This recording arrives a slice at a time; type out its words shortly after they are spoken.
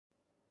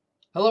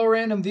Hello,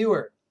 random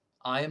viewer.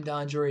 I am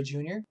Don Jory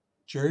Jr.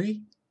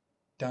 Jury?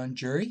 Don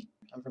Jury?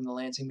 I'm from the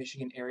Lansing,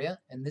 Michigan area,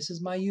 and this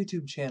is my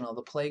YouTube channel,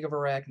 The Plague of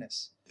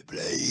Arachnus. The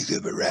Plague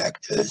of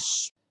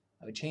Arachnus.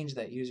 I would change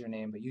that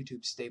username, but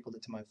YouTube stapled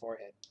it to my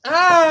forehead.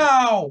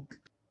 Ow!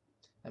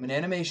 I'm an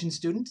animation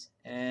student,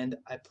 and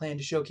I plan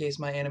to showcase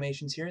my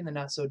animations here in the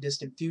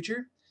not-so-distant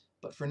future.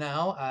 But for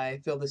now, I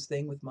fill this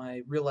thing with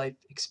my real-life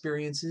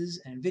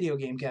experiences and video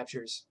game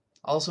captures.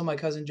 Also, my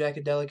cousin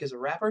Jackadelic is a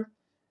rapper,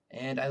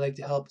 and I like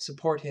to help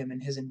support him in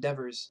his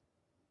endeavors,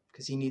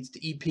 because he needs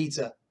to eat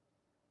pizza.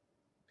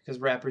 Because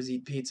rappers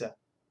eat pizza.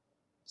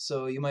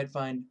 So you might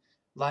find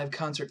live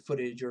concert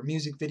footage or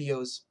music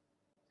videos.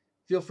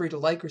 Feel free to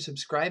like or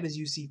subscribe as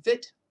you see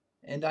fit,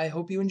 and I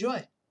hope you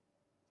enjoy,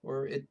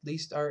 or at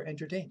least are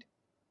entertained.